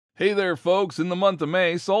Hey there folks, in the month of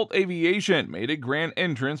May, Salt Aviation made a grand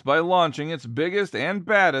entrance by launching its biggest and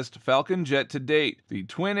baddest Falcon jet to date, the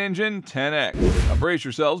twin-engine 10X. Now brace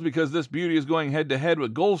yourselves because this beauty is going head-to-head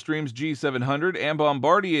with Gulfstream's G700 and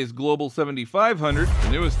Bombardier's Global 7500,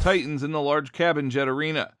 the newest titans in the large cabin jet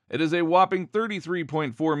arena. It is a whopping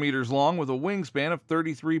 33.4 meters long with a wingspan of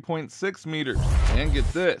 33.6 meters. And get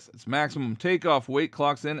this, its maximum takeoff weight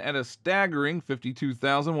clocks in at a staggering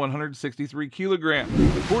 52,163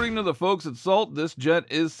 kilograms. According to the folks at Salt, this jet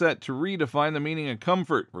is set to redefine the meaning of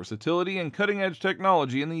comfort, versatility, and cutting-edge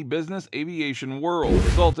technology in the business aviation world.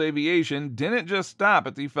 Salt Aviation didn't just stop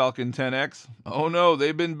at the Falcon 10X. Oh no,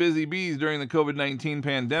 they've been busy bees during the COVID-19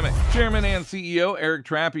 pandemic. Chairman and CEO Eric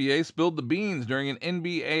Trappier spilled the beans during an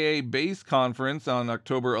NBAA base conference on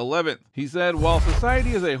October 11th. He said, "While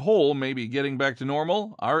society as a whole may be getting back to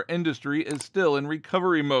normal, our industry is still in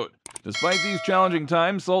recovery mode." Despite these challenging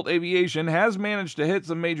times, Salt Aviation has managed to hit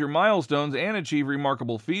some major milestones and achieve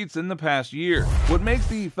remarkable feats in the past year. What makes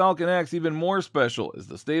the Falcon X even more special is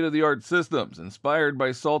the state-of-the-art systems inspired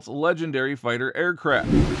by Salt's legendary fighter aircraft.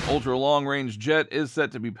 This ultra-long-range jet is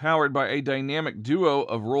set to be powered by a dynamic duo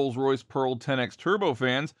of Rolls-Royce Pearl 10X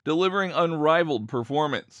turbofans, delivering unrivaled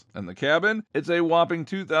performance. And the cabin? It's a whopping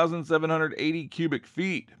 2,780 cubic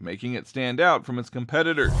feet, making it stand out from its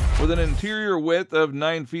competitors. With an interior width of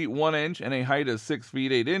 9 feet 1 inch and a height of 6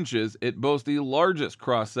 feet 8 inches, it boasts the largest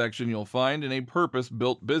cross-section you'll find in a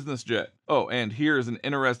purpose-built business jet. Oh, and here's an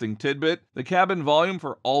interesting tidbit. The cabin volume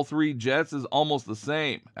for all three jets is almost the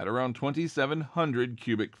same, at around 2,700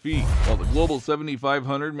 cubic feet. While the Global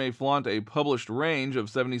 7500 may flaunt a published range of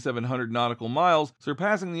 7,700 nautical miles,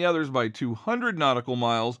 surpassing the others by 200 nautical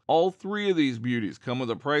miles, all three of these beauties come with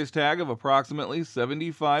a price tag of approximately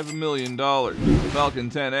 $75 million. The Falcon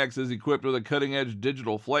 10X is equipped with a cutting-edge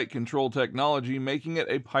digital flight control technology, making it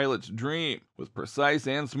a pilot's dream. With precise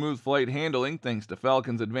and smooth flight handling, thanks to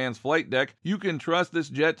Falcon's advanced flight deck, you can trust this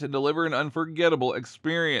jet to deliver an unforgettable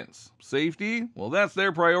experience. Safety? Well, that's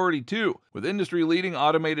their priority too, with industry-leading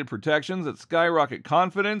automated protections that skyrocket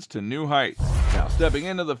confidence to new heights. Now, stepping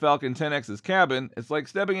into the Falcon 10X's cabin, it's like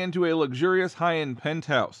stepping into a luxurious high-end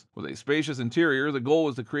penthouse. With a spacious interior, the goal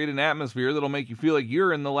was to create an atmosphere that'll make you feel like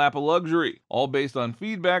you're in the lap of luxury, all based on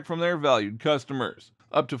feedback from their valued customers.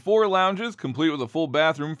 Up to 4 lounges, complete with a full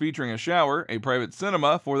bathroom featuring a shower, a private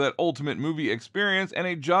cinema for that ultimate movie experience, and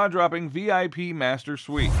a jaw-dropping VIP master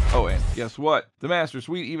suite. Oh, and guess what? The master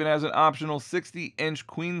suite even has an optional 60-inch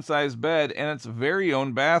queen-size bed and its very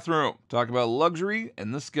own bathroom. Talk about luxury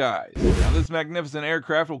in the skies. Now, this magnificent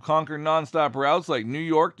aircraft will conquer non-stop routes like New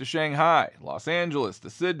York to Shanghai, Los Angeles to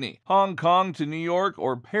Sydney, Hong Kong to New York,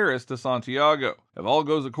 or Paris to Santiago. If all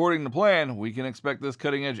goes according to plan, we can expect this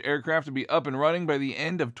cutting-edge aircraft to be up and running by the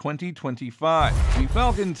end of 2025. The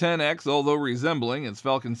Falcon 10X, although resembling its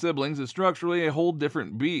Falcon siblings, is structurally a whole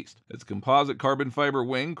different beast. Its composite carbon fiber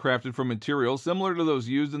wing, crafted from materials similar to those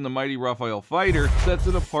used in the mighty Rafale fighter, sets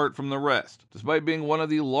it apart from the rest. Despite being one of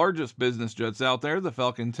the largest business jets out there, the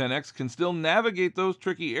Falcon 10X can still navigate those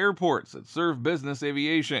tricky airports that serve business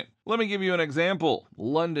aviation. Let me give you an example.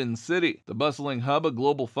 London City, the bustling hub of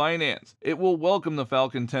global finance. It will welcome the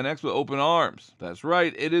Falcon 10X with open arms. That's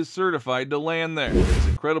right, it is certified to land there. This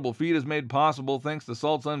incredible feat is made possible thanks to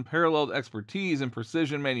Salt's unparalleled expertise in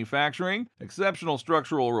precision manufacturing, exceptional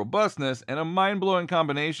structural robustness, and a mind-blowing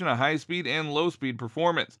combination of high-speed and low-speed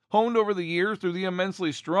performance, honed over the years through the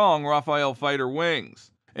immensely strong Rafale fighter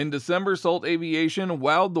wings. In December, Salt Aviation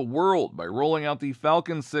wowed the world by rolling out the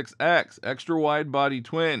Falcon 6X extra-wide body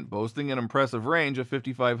twin, boasting an impressive range of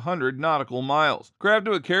 5,500 nautical miles. Crafted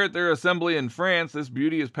with care at their assembly in France, this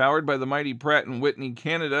beauty is powered by the mighty Pratt & Whitney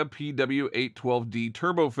Canada PW812D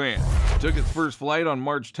turbofan. It took its first flight on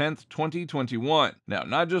March 10th, 2021. Now,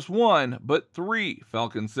 not just one, but 3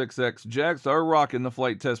 Falcon 6X jets are rocking the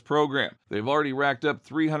flight test program. They've already racked up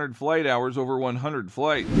 300 flight hours over 100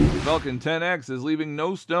 flights. The Falcon 10X is leaving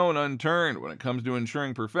no stone unturned when it comes to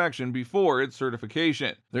ensuring perfection before its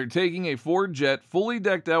certification. They're taking a Ford jet fully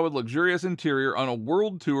decked out with luxurious interior on a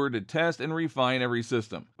world tour to test and refine every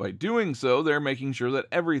system. By doing so, they're making sure that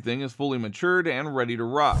everything is fully matured and ready to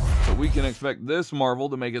rock. So we can expect this marvel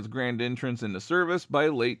to make its grand entrance into service by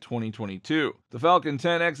late 2022. The Falcon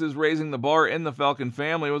 10X is raising the bar in the Falcon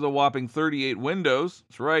family with a whopping 38 windows.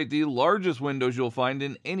 That's right, the largest windows you'll find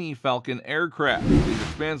in any Falcon aircraft. These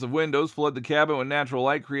expansive windows flood the cabin with natural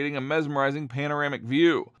light, creating a mesmerizing panoramic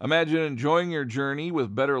view. Imagine enjoying your journey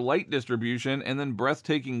with better light distribution and then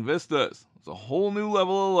breathtaking vistas. It's a whole new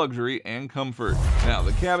level of luxury and comfort. Now,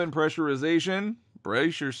 the cabin pressurization,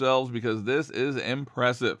 Brace yourselves because this is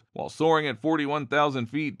impressive. While soaring at 41,000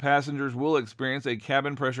 feet, passengers will experience a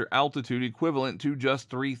cabin pressure altitude equivalent to just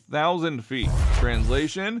 3,000 feet.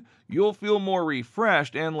 Translation: you'll feel more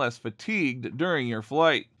refreshed and less fatigued during your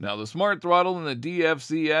flight. Now, the smart throttle in the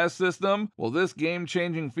DFCS system, well, this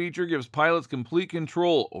game-changing feature gives pilots complete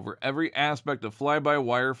control over every aspect of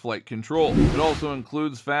fly-by-wire flight control. It also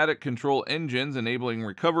includes FADIC control engines enabling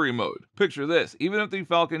recovery mode. Picture this: even if the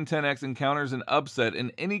Falcon 10X encounters an upset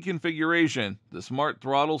in any configuration, the smart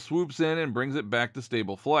throttle swoops in and brings it back to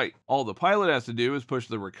stable flight. All the pilot has to do is push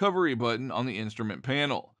the recovery button on the instrument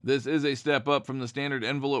panel. This is a step up from the standard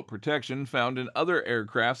envelope protection found in other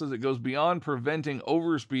aircrafts, as it goes beyond preventing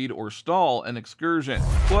overspeed or stall an excursion.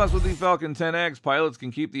 Plus, with the Falcon 10X, pilots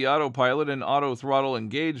can keep the autopilot and auto throttle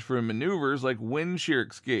engaged for maneuvers like wind shear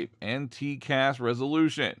escape and TCAS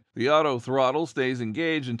resolution. The auto throttle stays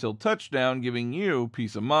engaged until touchdown, giving you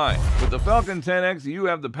peace of mind. With the Falcon 10X, you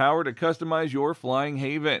have the power to customize your flying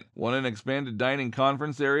haven. Want an expanded dining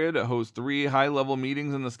conference area to host 3 high-level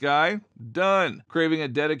meetings in the sky? Done. Craving a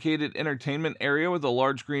dedicated entertainment area with a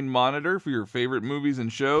large screen monitor for your favorite movies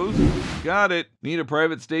and shows? Got it. Need a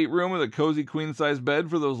private stateroom with a cozy queen-size bed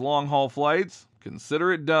for those long-haul flights?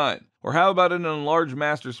 Consider it done. Or how about an enlarged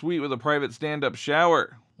master suite with a private stand-up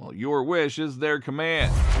shower? Well, your wish is their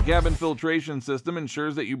command. The cabin filtration system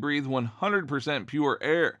ensures that you breathe 100% pure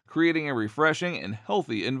air, creating a refreshing and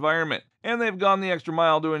healthy environment. And they've gone the extra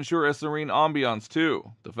mile to ensure a serene ambiance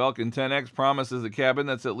too. The Falcon 10X promises a cabin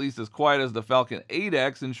that's at least as quiet as the Falcon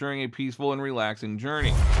 8X, ensuring a peaceful and relaxing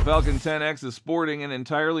journey. The Falcon 10X is sporting an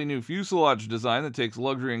entirely new fuselage design that takes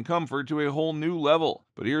luxury and comfort to a whole new level.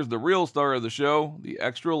 But here's the real star of the show, the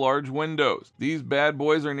extra large windows. These bad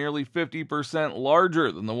boys are nearly 50%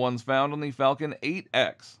 larger than the ones found on the Falcon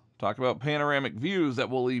 8X. Talk about panoramic views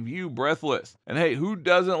that will leave you breathless. And hey, who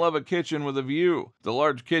doesn't love a kitchen with a view? The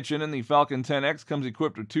large kitchen in the Falcon 10X comes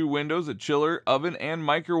equipped with 2 windows, a chiller, oven, and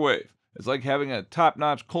microwave. It's like having a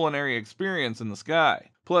top-notch culinary experience in the sky.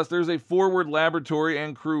 Plus, there's a forward laboratory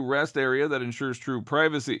and crew rest area that ensures true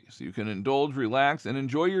privacy, so you can indulge, relax, and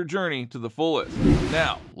enjoy your journey to the fullest.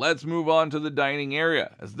 Now, let's move on to the dining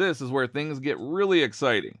area, as this is where things get really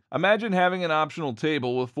exciting. Imagine having an optional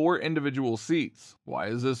table with 4 individual seats. Why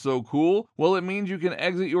is this so cool? Well, it means you can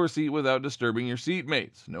exit your seat without disturbing your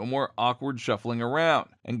seatmates. No more awkward shuffling around.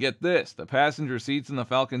 And get this, the passenger seats in the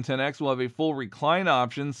Falcon 10X will have a full recline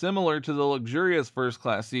option similar to the luxurious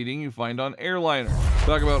first-class seating you find on airliners.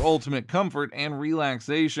 Talk about ultimate comfort and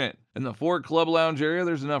relaxation. In the 4 club lounge area,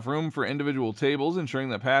 there's enough room for individual tables, ensuring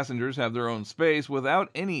that passengers have their own space without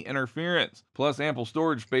any interference. Plus, ample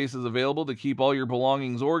storage space is available to keep all your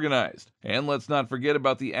belongings organized. And let's not forget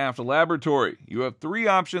about the aft laboratory. You have 3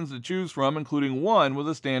 options to choose from, including one with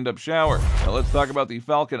a stand-up shower. Now let's talk about the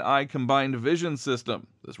Falcon Eye Combined Vision System.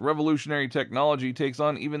 This revolutionary technology takes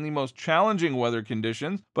on even the most challenging weather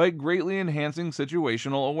conditions by greatly enhancing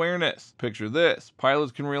situational awareness. Picture this: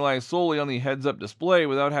 pilots can rely solely on the heads-up display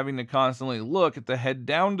without having to constantly look at the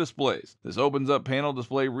head-down displays. This opens up panel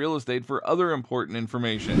display real estate for other important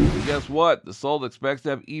information. And guess what? Dassault expects to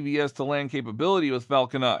have EVS to land capability with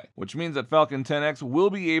Falcon Eye, which means that Falcon 10X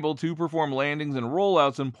will be able to perform landings and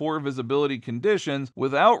rollouts in poor visibility conditions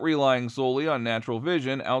without relying solely on natural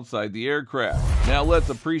vision outside the aircraft. Now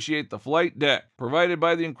let's appreciate the flight deck. Provided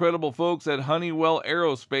by the incredible folks at Honeywell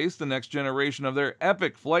Aerospace, the next generation of their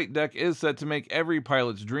epic flight deck is set to make every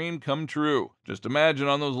pilot's dream come true. Just imagine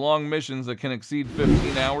on those long missions that can exceed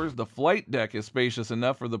 15 hours, the flight deck is spacious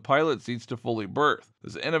enough for the pilot seats to fully berth.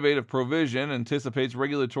 This innovative provision anticipates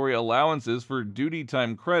regulatory allowances for duty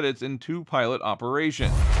time credits in 2 pilot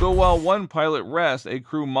operations. So while one pilot rests, a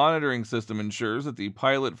crew monitoring system ensures that the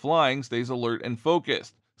pilot flying stays alert and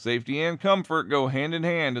focused. Safety and comfort go hand in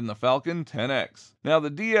hand in the Falcon 10X. Now the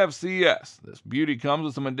DFCS. This beauty comes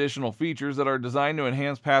with some additional features that are designed to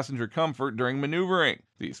enhance passenger comfort during maneuvering.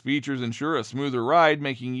 These features ensure a smoother ride,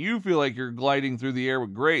 making you feel like you're gliding through the air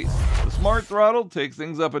with grace. The smart throttle takes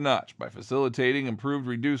things up a notch by facilitating improved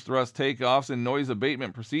reduced thrust takeoffs and noise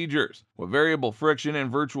abatement procedures. With variable friction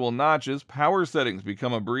and virtual notches, power settings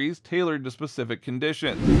become a breeze tailored to specific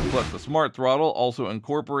conditions. Plus, the smart throttle also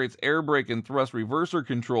incorporates air brake and thrust reverser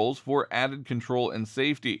controls for added control and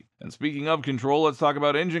safety. And speaking of control, let's talk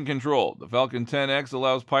about engine control. The Falcon 10X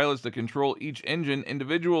allows pilots to control each engine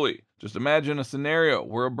individually. Just imagine a scenario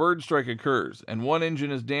where a bird strike occurs and one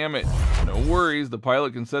engine is damaged. No worries, the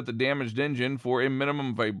pilot can set the damaged engine for a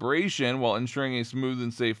minimum vibration while ensuring a smooth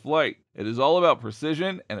and safe flight. It is all about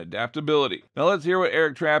precision and adaptability. Now let's hear what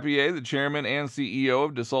Eric Trappier, the chairman and CEO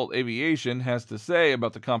of Dassault Aviation, has to say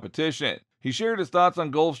about the competition. He shared his thoughts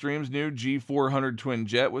on Gulfstream's new G400 twin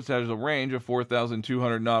jet, which has a range of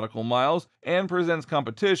 4,200 nautical miles and presents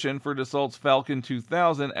competition for Dassault's Falcon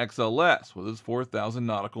 1000 XLS with its 4,000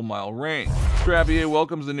 nautical mile range. Strapier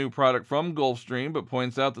welcomes the new product from Gulfstream, but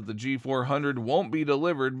points out that the G400 won't be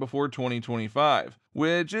delivered before 2025,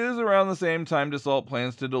 which is around the same time Dassault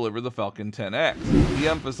plans to deliver the Falcon 10X. He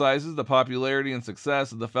emphasizes the popularity and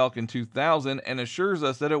success of the Falcon 2000 and assures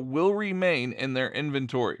us that it will remain in their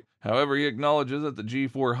inventory. However, he acknowledges that the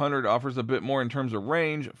G400 offers a bit more in terms of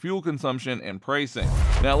range, fuel consumption, and pricing.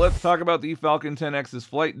 Now let's talk about the Falcon 10X's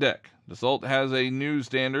flight deck. Dassault has a new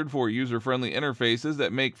standard for user-friendly interfaces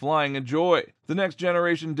that make flying a joy. The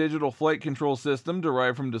next-generation digital flight control system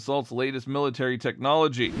derived from Dassault's latest military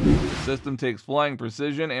technology. The system takes flying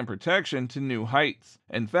precision and protection to new heights.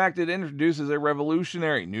 In fact, it introduces a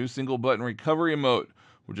revolutionary new single-button recovery mode.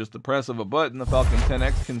 With just the press of a button, the Falcon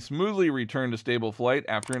 10X can smoothly return to stable flight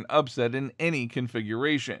after an upset in any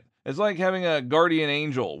configuration. It's like having a guardian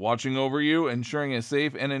angel watching over you, ensuring a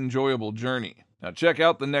safe and enjoyable journey. Now check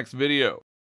out the next video.